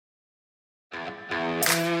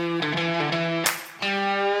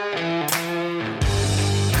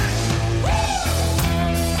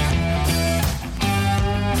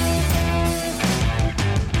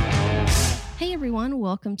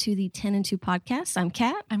welcome to the 10 and 2 podcast. I'm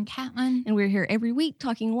Kat. I'm Catlin. And we're here every week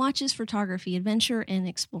talking watches, photography, adventure, and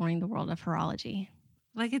exploring the world of horology.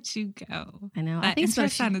 Look at you go. I know. That I think intro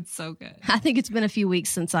sounded so good. I think it's been a few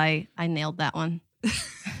weeks since I nailed that one.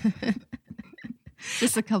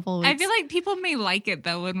 Just a couple of weeks. I feel like people may like it,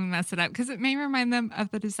 though, when we mess it up, because it may remind them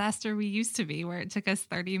of the disaster we used to be, where it took us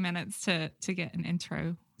 30 minutes to get an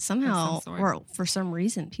intro. Somehow, or for some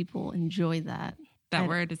reason, people enjoy that. That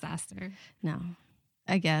we're a disaster. No,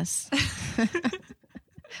 I guess.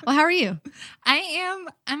 Well, how are you?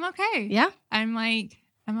 I'm okay. Yeah? I'm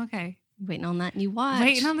okay. Waiting on that new watch.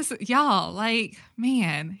 Waiting on this. Y'all,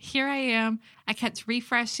 man, here I am. I kept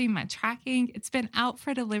refreshing my tracking. It's been out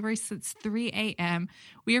for delivery since 3 a.m.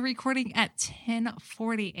 We are recording at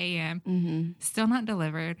 10:40 a.m. Mm-hmm. Still not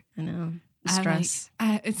delivered. I know. Stress.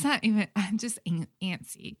 It's not even, I'm just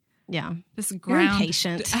antsy. Yeah. This You're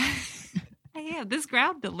impatient. Yeah, this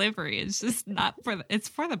ground delivery is just not it's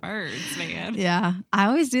for the birds, man. Yeah, I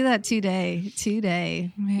always do that two-day.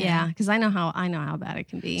 Man. Yeah, because I know how bad it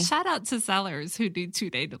can be. Shout out to sellers who do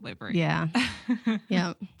 2-day delivery. Yeah,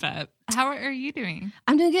 yeah. But how are you doing?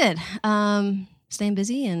 I'm doing good. Staying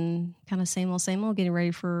busy and kind of same old, getting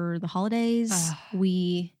ready for the holidays.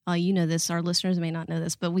 We, you know this, our listeners may not know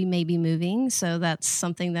this, but we may be moving, so that's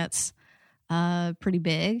something that's pretty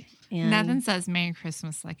big. And Nothing says Merry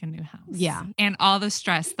Christmas like a new house. Yeah. And all the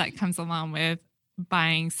stress that comes along with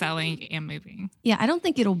buying, selling, and moving. Yeah, I don't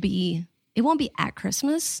think it won't be at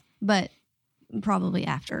Christmas, but probably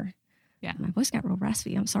after. Yeah. My voice got real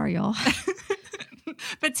raspy. I'm sorry, y'all.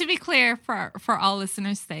 But to be clear, for all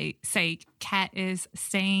listeners' sake, Kat is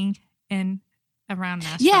staying in around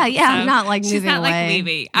Nashville. Yeah, so I'm not moving she's not away.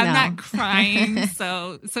 leaving. No. I'm not crying,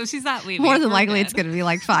 so she's not leaving. More than We're likely, good. it's going to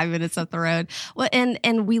be 5 minutes up the road. Well,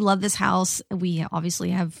 and we love this house. We obviously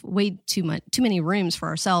have way too many rooms for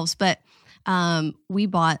ourselves, but we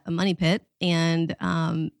bought a money pit and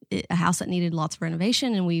a house that needed lots of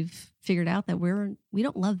renovation, and we've figured out that we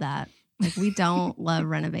don't love that. We don't love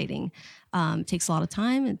renovating. It takes a lot of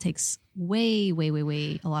time. It takes way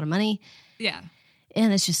a lot of money. Yeah.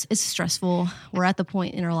 And it's stressful. We're at the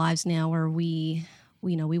point in our lives now where we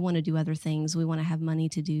want to do other things. We want to have money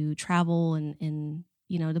to do travel and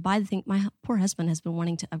to buy the thing. My poor husband has been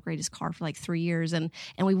wanting to upgrade his car for 3 years, and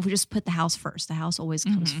we just put the house first. The house always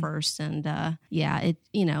comes first, and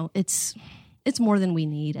it's more than we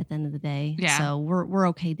need at the end of the day. Yeah. So we're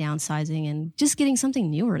okay downsizing and just getting something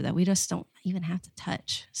newer that we just don't even have to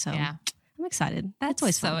touch. So Yeah. I'm excited. That's it's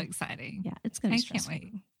always so fun. exciting. Yeah, it's going to I be stressful. can't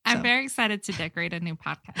wait. I'm very excited to decorate a new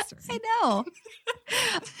podcast room. I know.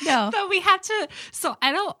 No. So we have to. So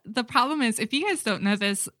the problem is, if you guys don't know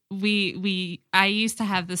this, I used to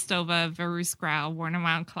have the Stova Varus Grau Worn and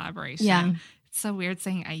Wound collaboration. Yeah. It's so weird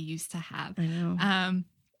saying I used to have. I know.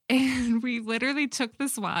 And we literally took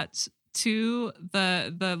this watch to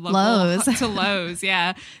the local Lowe's. to Lowe's,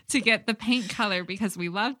 yeah, to get the paint color because we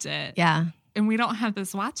loved it. Yeah. And we don't have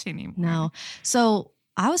this watch anymore. No. So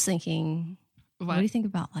I was thinking, What? what do you think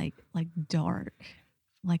about like dark,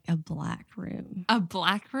 like a black room? A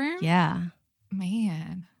black room? Yeah.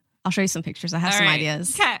 Man. I'll show you some pictures. I have some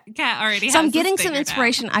ideas. Kat already has So I'm this getting some figured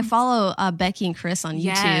inspiration. I follow Becky and Chris on YouTube,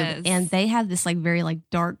 Yes. and they have this very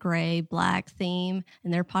dark gray, black theme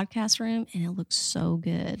in their podcast room, and it looks so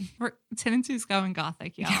good. We're 10 and 2's going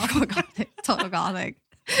gothic, y'all. Total gothic.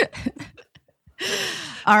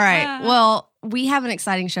 All right. Well, we have an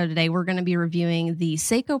exciting show today. We're going to be reviewing the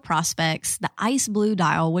Seiko Prospex, the ice blue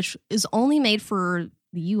dial, which is only made for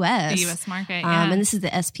the U.S. The U.S. market, yeah. And this is the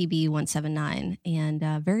SPB 179, and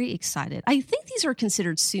very excited. I think these are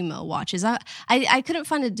considered sumo watches. I couldn't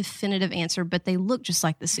find a definitive answer, but they look just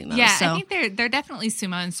like the sumo. Yeah, so. I think they're definitely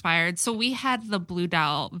sumo inspired. So we had the blue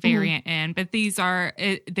dial variant in, but these are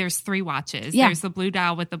there's 3 watches. Yeah. There's the blue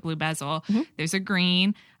dial with the blue bezel. There's a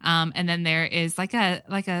green, and then there is like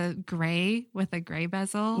a gray with a gray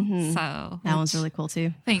bezel. So That one's really cool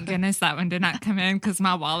too. thank goodness that one did not come in because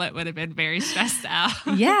my wallet would have been very stressed out.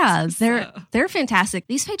 Yeah, So- they're fantastic.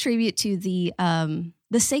 These pay tribute to the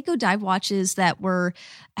Seiko dive watches that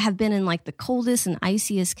have been in the coldest and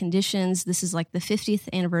iciest conditions. This is the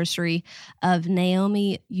 50th anniversary of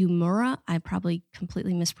Naomi Yumura. I probably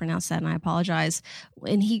completely mispronounced that, and I apologize.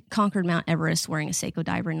 And he conquered Mount Everest wearing a Seiko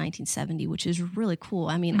diver in 1970, which is really cool.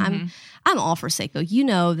 I mean, I'm all for Seiko. You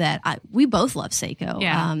know that we both love Seiko.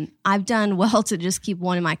 Yeah. I've done well to just keep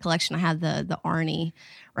one in my collection. I have the Arnie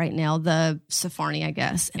right now, the Safari, I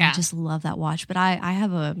guess. And I just love that watch. But I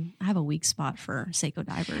have a weak spot for Seiko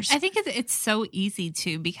divers. I think it's so easy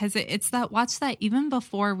too, because it's that watch that even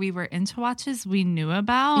before we were into watches we knew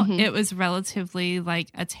about. It was relatively like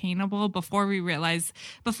attainable before we realized,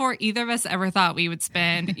 before either of us ever thought we would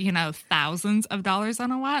spend, thousands of dollars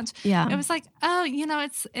on a watch. Yeah. It was like, oh,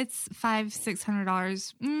 it's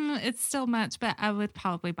 $500-$600. It's still much, but I would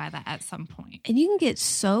probably buy that at some point. And you can get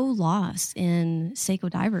so lost in Seiko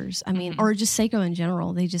divers. I mean, or just Seiko in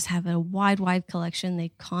general. They just have a wide collection. They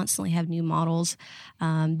constantly have new models.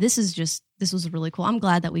 This was really cool. I'm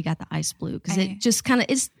glad that we got the ice blue, because it just kind of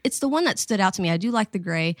it's the one that stood out to me. I do like the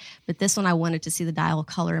gray, but this one I wanted to see the dial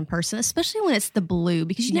color in person, especially when it's the blue,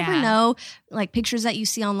 because you never know, like pictures that you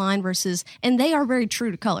see online versus, and they are very true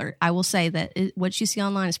to color. I will say that what you see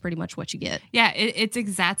online is pretty much what you get. Yeah, it's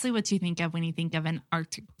exactly what you think of when you think of an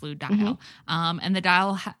Arctic blue dial. And the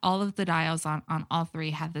dial, all of the dials on all three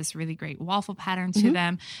have this really great waffle pattern to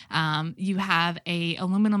them. You have a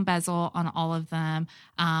aluminum bezel on all of them.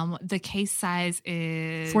 The case size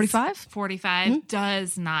is 45.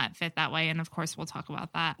 Does not fit that way, and of course we'll talk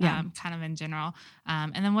about that kind of in general.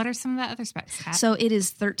 And then what are some of the other specs, Kat? So it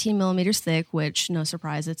is 13 millimeters thick, which no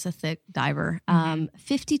surprise, it's a thick diver.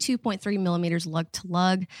 52.3 millimeters lug to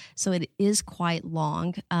lug, so it is quite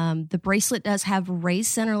long. The bracelet does have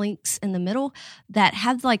raised center links in the middle that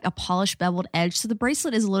have like a polished beveled edge, so the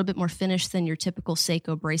bracelet is a little bit more finished than your typical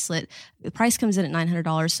Seiko bracelet. The price comes in at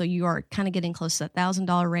 $900, so you are kind of getting close to that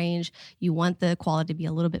 $1,000 range. You want the quality to be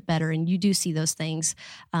a little bit better, and you do see those things.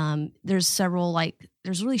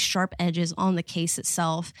 There's really sharp edges on the case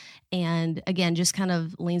itself, and again, just kind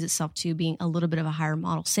of leans itself to being a little bit of a higher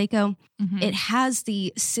model Seiko. It has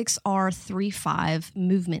the 6R35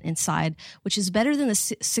 movement inside, which is better than the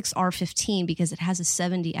 6R15 because it has a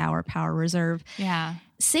 70-hour power reserve. Yeah.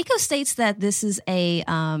 Seiko states that this is a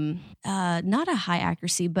not a high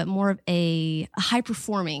accuracy, but more of a high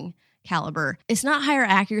performing caliber. It's not higher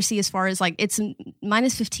accuracy as far as like it's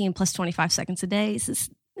minus 15 plus 25 seconds a day.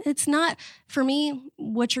 It's not, for me,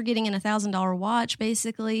 what you're getting in $1,000 watch.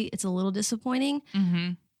 Basically, it's a little disappointing.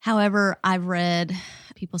 However, I've read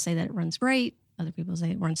people say that it runs great. Other people say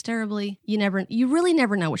it runs terribly. You really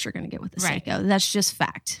never know what you're going to get with the Seiko. That's just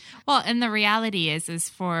fact. Well, and the reality is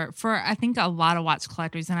for I think a lot of watch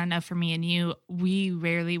collectors, and I know for me and you, we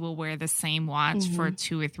rarely will wear the same watch for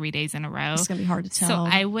 2 or 3 days in a row. It's going to be hard to tell.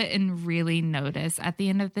 So I wouldn't really notice at the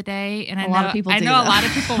end of the day. And I know a lot of people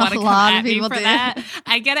want to come at me for that.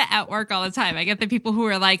 I get it at work all the time. I get the people who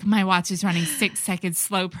are like, my watch is running 6 seconds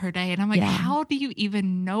slow per day. And I'm like, how do you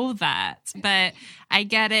even know that? But I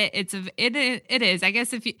get it. It is. I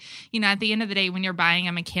guess if you at the end of the day, when you're buying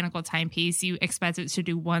a mechanical timepiece, you expect it to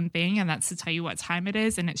do one thing, and that's to tell you what time it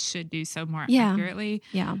is, and it should do so more accurately.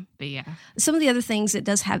 Yeah. But yeah. Some of the other things, it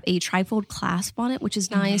does have a trifold clasp on it, which is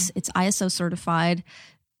nice. It's ISO certified.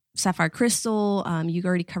 Sapphire crystal. You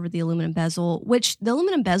already covered the aluminum bezel, which the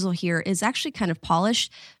aluminum bezel here is actually kind of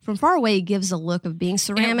polished. From far away, it gives a look of being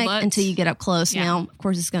ceramic until you get up close. Now, of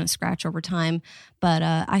course, it's going to scratch over time, but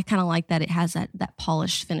I kind of like that it has that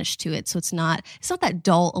polished finish to it. So it's not that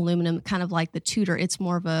dull aluminum, kind of like the Tudor. It's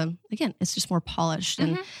more of it's just more polished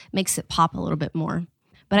and makes it pop a little bit more.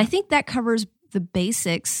 But I think that covers the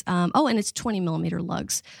basics. And it's 20 millimeter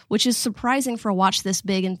lugs, which is surprising for a watch this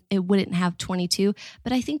big, and it wouldn't have 22.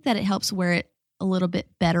 But I think that it helps wear it a little bit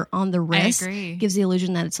better on the wrist. I agree. Gives the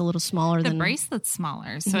illusion that it's a little smaller. The bracelet's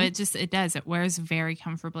smaller, so it wears very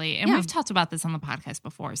comfortably. And we've talked about this on the podcast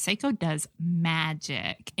before. Seiko does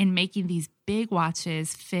magic in making these big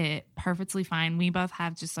watches fit perfectly fine. We both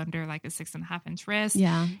have just under like a 6.5 inch wrist.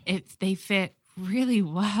 Yeah, they fit really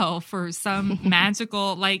well for some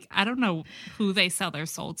magical, like, I don't know who they sell their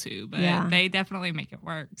soul to, but they definitely make it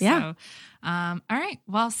work. Yeah. So, all right.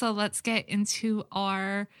 Well, so let's get into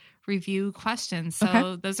our review questions.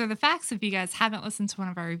 So those are the facts. If you guys haven't listened to one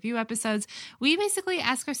of our review episodes, we basically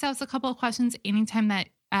ask ourselves a couple of questions anytime that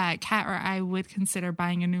Kat or I would consider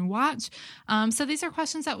buying a new watch. So these are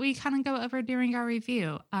questions that we kind of go over during our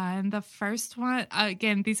review. And the first one,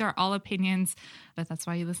 again, these are all opinions, but that's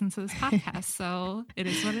why you listen to this podcast. So it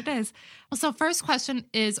is what it is. So first question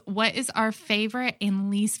is, what is our favorite and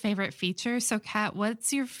least favorite feature? So Kat,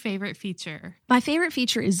 what's your favorite feature? My favorite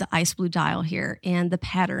feature is the ice blue dial here and the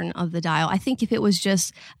pattern of the dial. I think if it was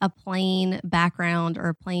just a plain background or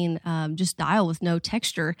a plain just dial with no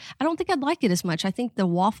texture, I don't think I'd like it as much. I think the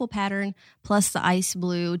waffle pattern plus the ice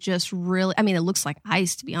blue just really, I mean, it looks like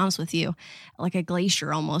ice, to be honest with you, like a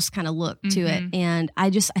glacier almost kind of look to it. And I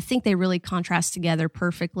think they really contrast together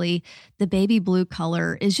perfectly. The baby blue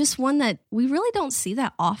color is just one that we really don't see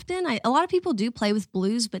that often. A lot of people do play with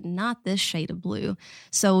blues, but not this shade of blue.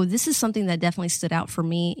 So this is something that definitely stood out for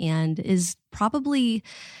me and is probably,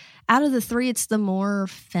 out of the three, it's the more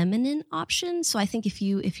feminine option. So I think if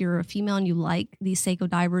you're a female and you like these Seiko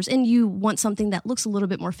divers and you want something that looks a little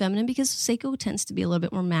bit more feminine, because Seiko tends to be a little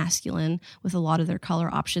bit more masculine with a lot of their color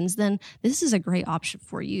options, then this is a great option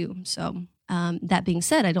for you. So that being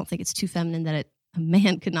said, I don't think it's too feminine that a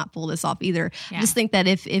man could not pull this off either. Yeah. I just think that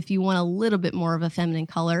if you want a little bit more of a feminine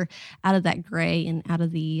color out of that gray and out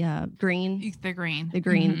of the green,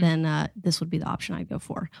 then this would be the option I'd go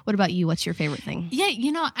for. What about you? What's your favorite thing? Yeah,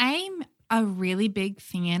 I'm a really big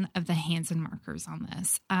fan of the hands and markers on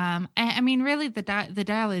this. I mean, really, the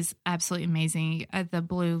dial is absolutely amazing. The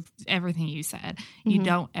blue, everything you said, you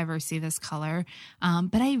don't ever see this color.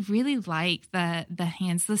 But I really like the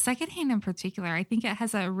hands. The second hand in particular, I think it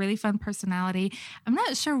has a really fun personality. I'm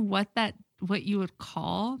not sure what you would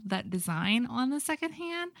call that design on the second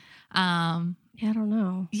hand. Yeah, I don't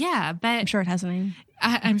know. Yeah, but I'm sure it has a name.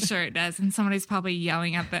 I'm sure it does, and somebody's probably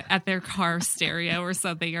yelling at their car stereo or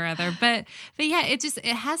something or other. But yeah, it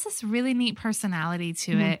has this really neat personality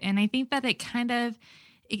to it, and I think that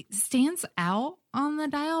it stands out on the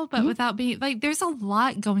dial, but without being like, there's a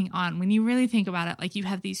lot going on when you really think about it. Like, you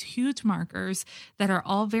have these huge markers that are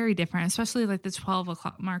all very different, especially like the 12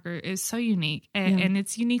 o'clock marker is so unique and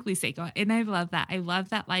it's uniquely Seiko. And I love that. I love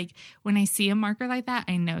that. Like, when I see a marker like that,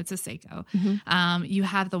 I know it's a Seiko. You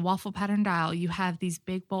have the waffle pattern dial, you have these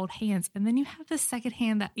big bold hands, and then you have the second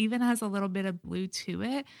hand that even has a little bit of blue to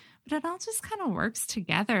it, but it all just kind of works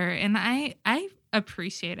together. And I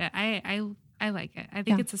appreciate it. I like it. I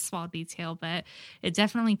think it's a small detail, but it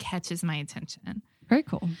definitely catches my attention. Very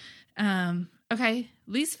cool. Okay.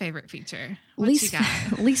 Least favorite feature. Least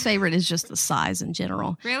favorite is just the size in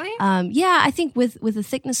general. Really? Yeah, I think with the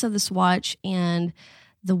thickness of this watch and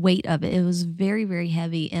the weight of it, it was very, very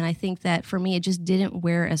heavy. And I think that for me, it just didn't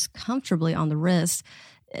wear as comfortably on the wrist.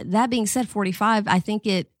 That being said, 45, I think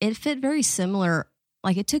it fit very similar.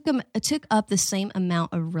 Like, it took up the same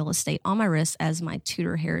amount of real estate on my wrist as my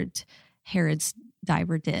Tudor Harrods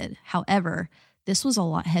diver did. However, this was a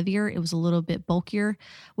lot heavier. It was a little bit bulkier,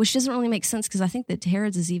 which doesn't really make sense because I think that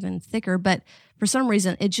Harrods is even thicker. But for some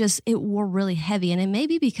reason, it wore really heavy. And it may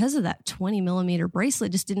be because of that 20 millimeter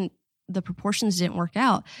bracelet, the proportions didn't work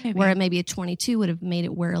out. Where maybe a 22 would have made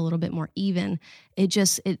it wear a little bit more even.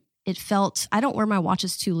 It felt, I don't wear my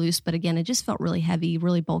watches too loose, but again, it just felt really heavy,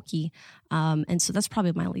 really bulky. And so that's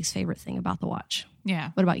probably my least favorite thing about the watch.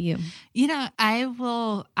 Yeah. What about you?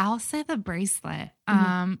 I'll say the bracelet.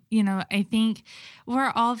 I think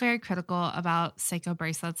we're all very critical about Seiko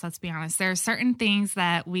bracelets. Let's be honest. There are certain things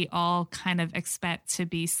that we all kind of expect to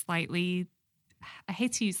be slightly, I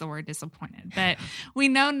hate to use the word disappointed, but we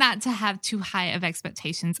know not to have too high of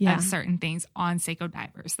expectations of certain things on Seiko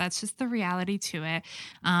divers. That's just the reality to it.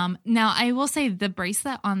 Now, I will say the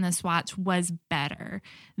bracelet on this watch was better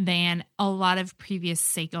than a lot of previous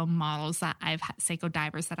Seiko models that Seiko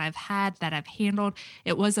divers that I've had, that I've handled.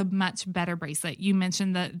 It was a much better bracelet. You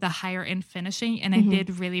mentioned the higher end finishing, and I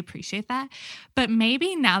did really appreciate that. But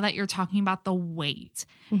maybe now that you're talking about the weight,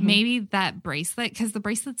 maybe that bracelet, because the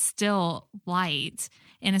bracelet's still light,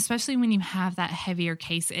 and especially when you have that heavier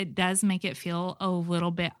case, it does make it feel a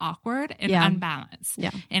little bit awkward and unbalanced.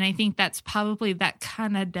 Yeah. And I think that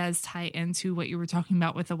kind of does tie into what you were talking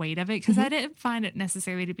about with the weight of it, because I didn't find it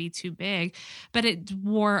necessarily to be too big, but it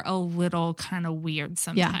wore a little kind of weird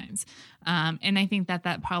sometimes. And I think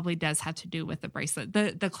that probably does have to do with the bracelet.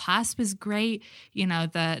 The clasp is great.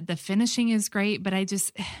 The finishing is great, but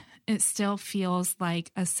it still feels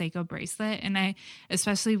like a Seiko bracelet. And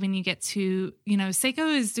especially when you get to,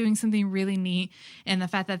 Seiko is doing something really neat, and the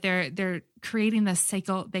fact that they're creating the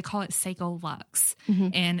Seiko, they call it Seiko Luxe,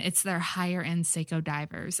 and it's their higher end Seiko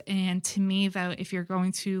divers. And to me, though, if you're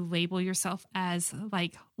going to label yourself as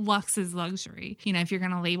like luxe is luxury, if you're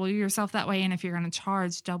going to label yourself that way, and if you're going to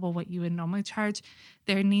charge double what you would normally charge,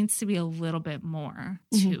 there needs to be a little bit more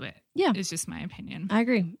to it. Yeah. It's just my opinion. I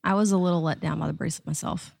agree. I was a little let down by the bracelet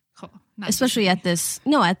myself. Cool. Especially at this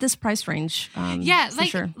price range. Low,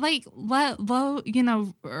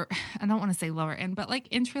 or I don't want to say lower end, but like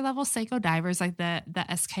entry level Seiko divers, like the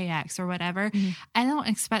SKX or whatever. I don't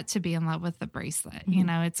expect to be in love with the bracelet.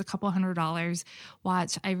 It's a couple $100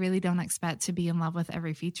 watch. I really don't expect to be in love with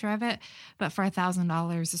every feature of it. But for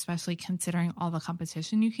 $1,000, especially considering all the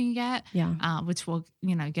competition you can get, which we'll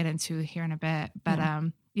get into here in a bit. But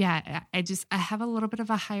Yeah, I have a little bit of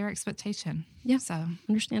a higher expectation. Yeah. So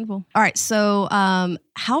understandable. All right. So,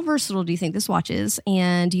 how versatile do you think this watch is?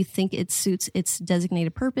 And do you think it suits its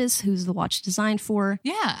designated purpose? Who's the watch designed for?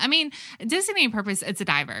 Yeah. I mean, designated purpose, it's a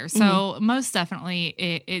diver. So most definitely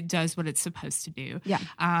it does what it's supposed to do. Yeah.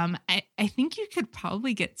 I think you could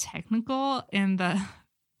probably get technical in the,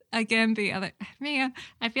 again, the other, man,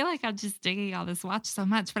 I feel like I'm just digging all this watch so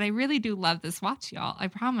much, but I really do love this watch, y'all. I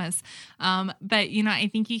promise. But I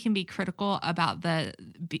think you can be critical about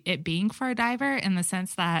it being for a diver in the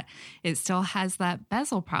sense that it still has that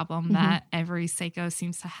bezel problem that every Seiko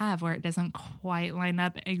seems to have, where it doesn't quite line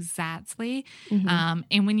up exactly.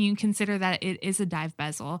 And when you consider that it is a dive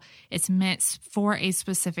bezel, it's meant for a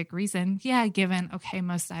specific reason. Yeah, given, okay,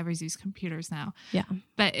 most divers use computers now. Yeah.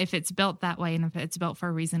 But if it's built that way and if it's built for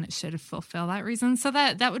a reason, it should fulfill that reason. So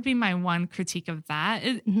that would be my one critique of that.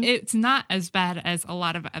 It's not as bad as a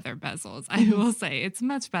lot of other bezels. I will say it's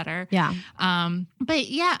much better. Yeah. But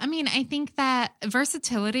yeah, I mean, I think that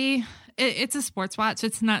versatility, it's a sports watch.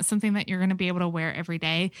 It's not something that you're going to be able to wear every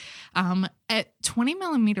day. At 20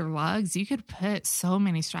 millimeter lugs, you could put so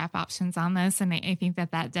many strap options on this. And I think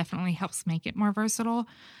that definitely helps make it more versatile.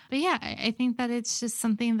 But yeah, I think that it's just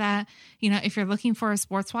something that, if you're looking for a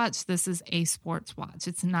sports watch, this is a sports watch.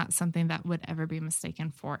 It's not something that would ever be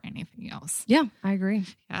mistaken for anything else. Yeah, I agree.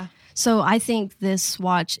 Yeah. So I think this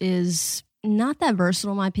watch is not that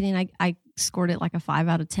versatile, in my opinion. I scored it like a 5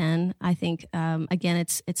 out of 10. I think, again,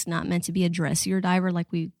 it's not meant to be a dressier diver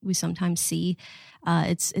like we sometimes see.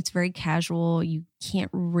 It's very casual. You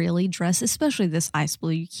can't really dress, especially this ice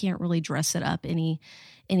blue. You can't really dress it up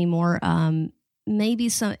anymore. Maybe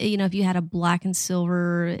some, if you had a black and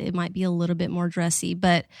silver, it might be a little bit more dressy,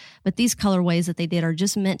 but these colorways that they did are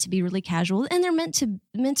just meant to be really casual, and they're meant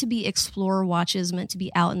to be explorer watches, meant to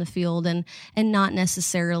be out in the field and not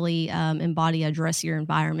necessarily embody a dressier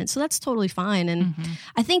environment. So that's totally fine. And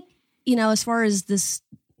I think, as far as this,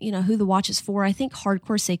 who the watch is for, I think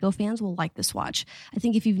hardcore Seiko fans will like this watch. I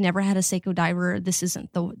think if you've never had a Seiko diver, this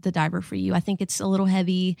isn't the diver for you. I think it's a little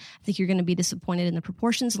heavy. I think you're going to be disappointed in the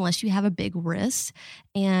proportions unless you have a big wrist.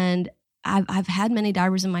 And I've had many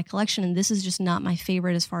divers in my collection, and this is just not my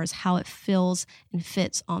favorite as far as how it feels and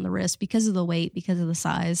fits on the wrist because of the weight, because of the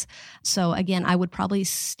size. So again, I would probably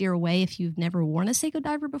steer away if you've never worn a Seiko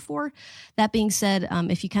diver before. That being said,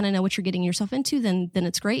 if you kind of know what you're getting yourself into, then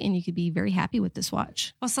it's great, and you could be very happy with this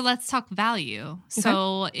watch. Well, so let's talk value. Okay.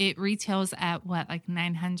 So it retails at what, like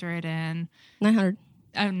 900 and 900.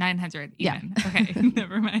 Oh, 900 even. Yeah. Okay,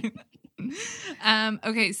 never mind.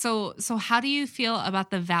 Okay, so how do you feel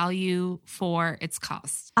about the value for its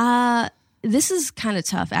cost? This is kind of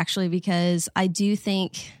tough, actually, because I do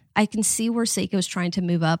think I can see where Seiko is trying to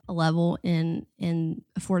move up a level in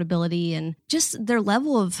affordability and just their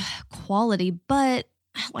level of quality. But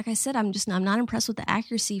like I said, I'm not impressed with the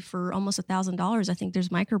accuracy for almost $1,000. I think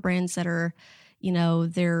there's micro brands that are,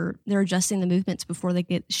 they're adjusting the movements before they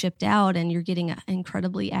get shipped out, and you're getting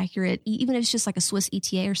incredibly accurate. Even if it's just like a Swiss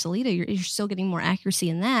ETA or Sellita, you're still getting more accuracy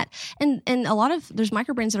in that. And a lot of there's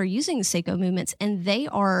micro brands that are using the Seiko movements, and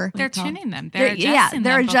they're tuning them.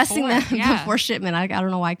 They're adjusting them before shipment. I don't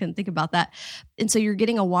know why I couldn't think about that. And so you're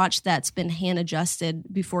getting a watch that's been hand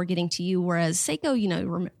adjusted before getting to you, whereas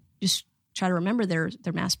Seiko, just try to remember they're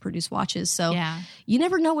mass-produced watches. So you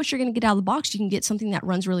never know what you're going to get out of the box. You can get something that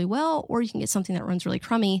runs really well, or you can get something that runs really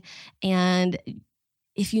crummy. And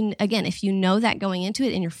if you know that going into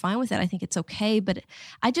it and you're fine with it, I think it's okay. But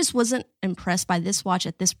I just wasn't impressed by this watch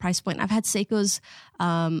at this price point. I've had Seikos,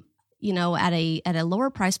 at a lower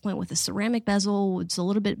price point with a ceramic bezel. It's a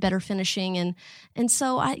little bit better finishing. And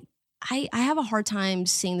so I have a hard time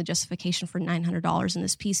seeing the justification for $900 in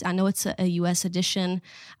this piece. I know it's a US edition.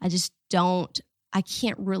 I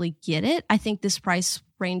can't really get it. I think this price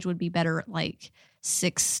range would be better at like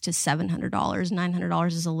 $600 to $700. $900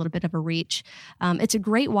 is a little bit of a reach. It's a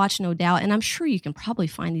great watch, no doubt. And I'm sure you can probably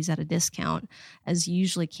find these at a discount, as you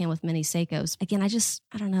usually can with many Seikos. Again,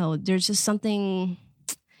 I don't know. There's just something,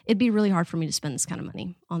 it'd be really hard for me to spend this kind of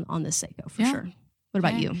money on this Seiko for sure. What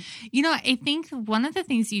about you? I think one of the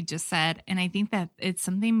things you just said, and I think that it's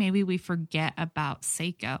something maybe we forget about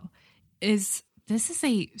Seiko, is this is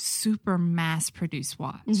a super mass-produced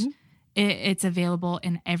watch. Mm-hmm. It's available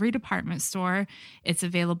in every department store. It's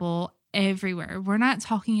available everywhere. We're not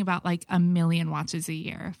talking about like 1 million watches a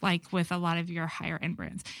year, like with a lot of your higher end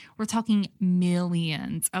brands. We're talking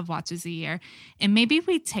millions of watches a year. And maybe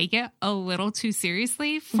we take it a little too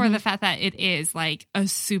seriously for the fact that it is like a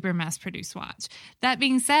super mass produced watch. That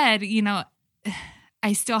being said,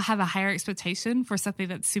 I still have a higher expectation for something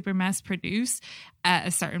that's super mass produced at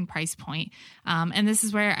a certain price point. And this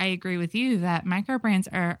is where I agree with you that micro brands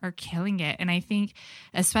are killing it. And I think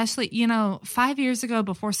especially, 5 years ago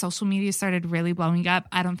before social media started really blowing up,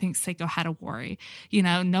 I don't think Seiko had a worry.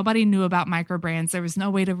 Nobody knew about micro brands. There was no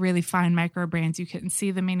way to really find micro brands. You couldn't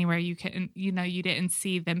see them anywhere. You couldn't, you didn't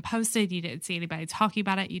see them posted. You didn't see anybody talking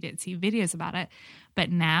about it. You didn't see videos about it. But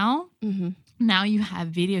now, now you have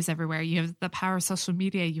videos everywhere. You have the power of social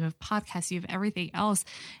media. You have podcasts. You have everything else.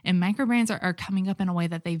 And micro brands are coming up in a way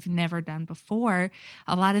that they've never done before.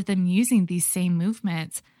 A lot of them using these same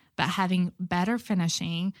movements, but having better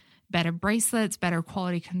finishing, better bracelets, better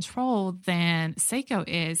quality control than Seiko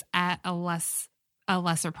is at a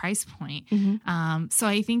lesser price point. So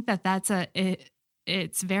I think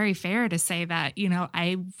it's very fair to say that,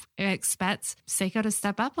 I expect Seiko to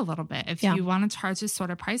step up a little bit. If you want to charge this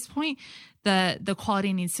sort of price point, the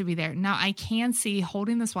quality needs to be there. Now, I can see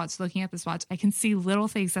holding this watch, looking at this watch, I can see little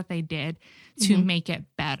things that they did to make it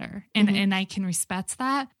better. And I can respect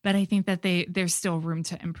that, but I think that there's still room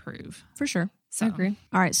to improve. For sure. So. I agree.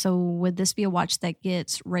 All right. So would this be a watch that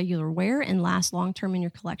gets regular wear and lasts long-term in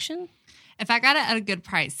your collection? If I got it at a good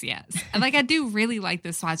price, yes. I do really like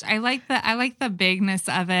this watch. I like the bigness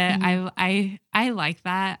of it. I like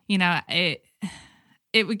that.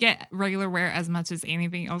 It would get regular wear as much as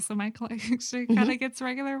anything else in my collection kind of gets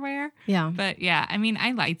regular wear. Yeah. But yeah,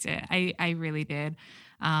 I liked it. I really did.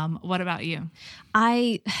 What about you?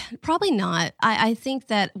 I probably not. I think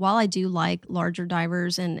that while I do like larger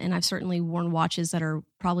divers and I've certainly worn watches that are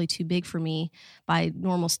probably too big for me by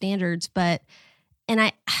normal standards,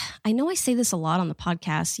 and I know I say this a lot on the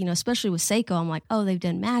podcast, especially with Seiko. I'm like, oh, they've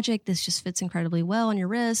done magic. This just fits incredibly well on your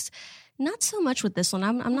wrist. Not so much with this one.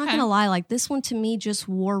 I'm not going to lie. Like this one to me just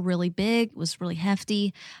wore really big, was really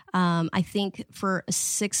hefty. I think for a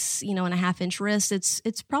 6.5 inch wrist,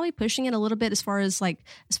 it's probably pushing it a little bit as far as like,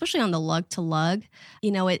 especially on the lug to lug,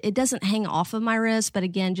 it doesn't hang off of my wrist, but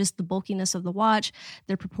again, just the bulkiness of the watch,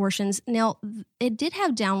 their proportions. Now it did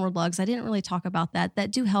have downward lugs. I didn't really talk about that.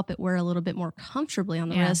 That do help it wear a little bit more comfortably on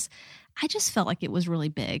the wrist. I just felt like it was really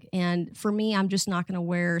big. And for me, I'm just not going to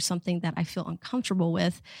wear something that I feel uncomfortable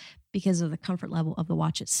with because of the comfort level of the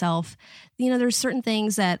watch itself. There's certain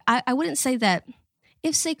things that I wouldn't say that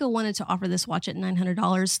if Seiko wanted to offer this watch at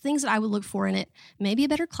 $900, things that I would look for in it, maybe a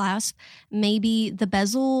better clasp, maybe the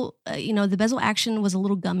bezel, the bezel action was a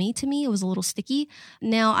little gummy to me. It was a little sticky.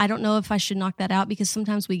 Now, I don't know if I should knock that out because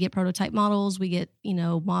sometimes we get prototype models, we get,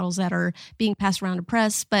 models that are being passed around to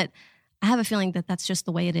press, but I have a feeling that that's just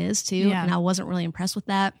the way it is too. Yeah. And I wasn't really impressed with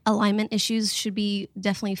that. Alignment issues should be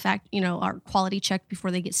definitely are quality checked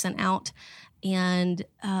before they get sent out. And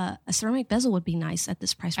a ceramic bezel would be nice at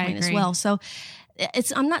this price point as well. So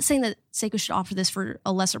I'm not saying that Seiko should offer this for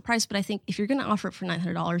a lesser price, but I think if you're going to offer it for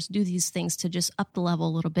 $900, do these things to just up the level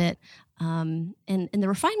a little bit. And the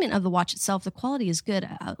refinement of the watch itself, the quality is good.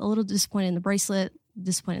 A little disappointed in the bracelet,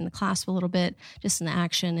 disappointed in the clasp a little bit, just in the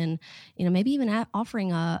action, and maybe even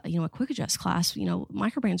offering a quick adjust clasp.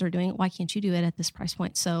 Micro brands are doing it. Why can't you do it at this price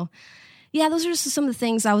point? So, yeah, those are just some of the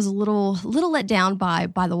things I was a little let down by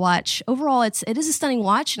the watch. Overall, it is a stunning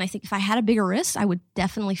watch, and I think if I had a bigger wrist, I would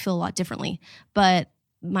definitely feel a lot differently. But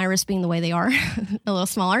my wrists being the way they are, a little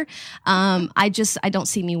smaller, I don't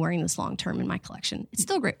see me wearing this long term in my collection. It's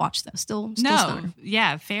still a great watch though. Still stunning.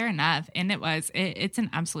 Yeah, fair enough. And it's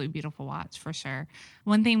an absolutely beautiful watch for sure.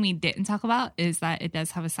 One thing we didn't talk about is that it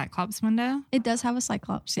does have a Cyclops window. It does have a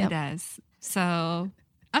Cyclops. Yeah, it does. So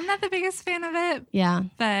I'm not the biggest fan of it. Yeah,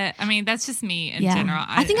 but that's just me in general.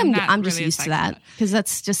 I think I'm just really used to that because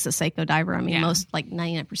that's just a Seiko diver. Most like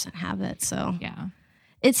 99% have it. So yeah.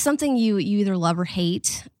 It's something you either love or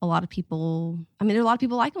hate. A lot of people, there are a lot of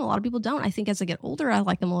people like them. A lot of people don't. I think as I get older, I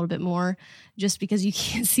like them a little bit more just because you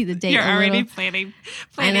can't see the date. You're already planning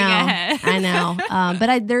ahead. I know.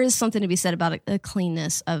 But there is something to be said about the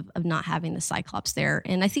cleanness of not having the Cyclops there.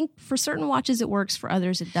 And I think for certain watches, it works. For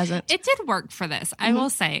others, it doesn't. It did work for this. I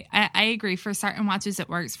will say. I agree. For certain watches, it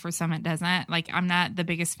works. For some, it doesn't. Like, I'm not the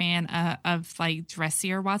biggest fan of like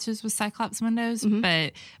dressier watches with Cyclops windows.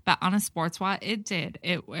 But on a sports watch, it did.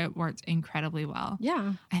 It worked incredibly well.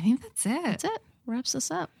 Yeah. I think that's it. That's it. Wraps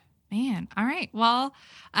this up. Man. All right. Well,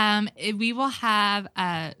 we will have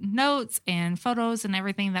notes and photos and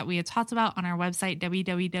everything that we had talked about on our website,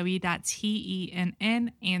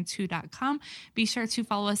 www.tennand2.com. Be sure to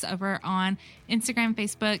follow us over on Instagram,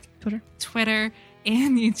 Facebook, Twitter,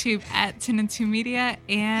 and YouTube at 10and2 Media.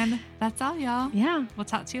 And that's all, y'all. Yeah. We'll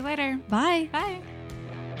talk to you later. Bye. Bye.